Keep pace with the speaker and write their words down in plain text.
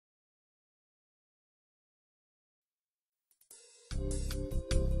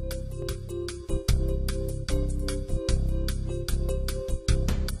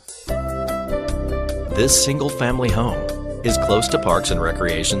This single-family home is close to parks and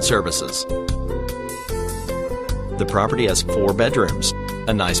recreation services. The property has 4 bedrooms,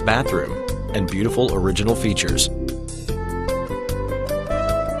 a nice bathroom, and beautiful original features.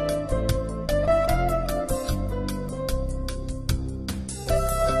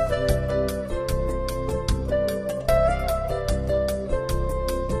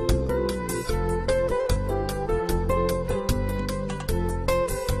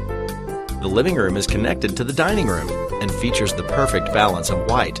 The living room is connected to the dining room and features the perfect balance of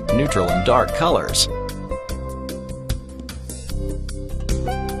white, neutral, and dark colors.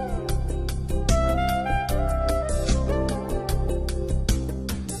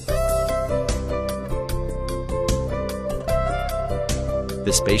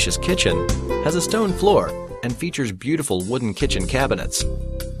 This spacious kitchen has a stone floor and features beautiful wooden kitchen cabinets.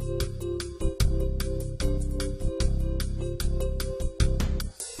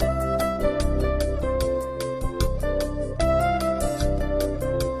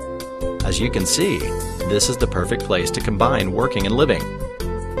 As you can see, this is the perfect place to combine working and living.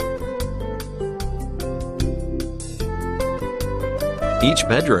 Each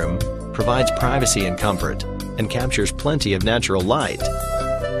bedroom provides privacy and comfort and captures plenty of natural light.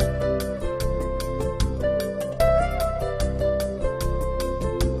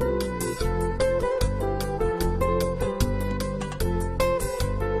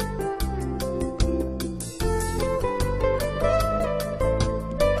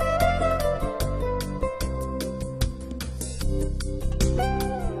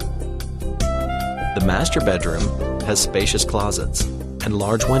 The master bedroom has spacious closets and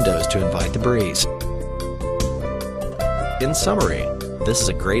large windows to invite the breeze. In summary, this is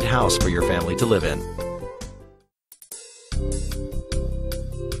a great house for your family to live in.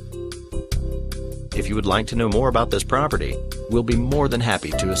 If you would like to know more about this property, we'll be more than happy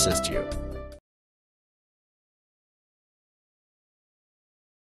to assist you.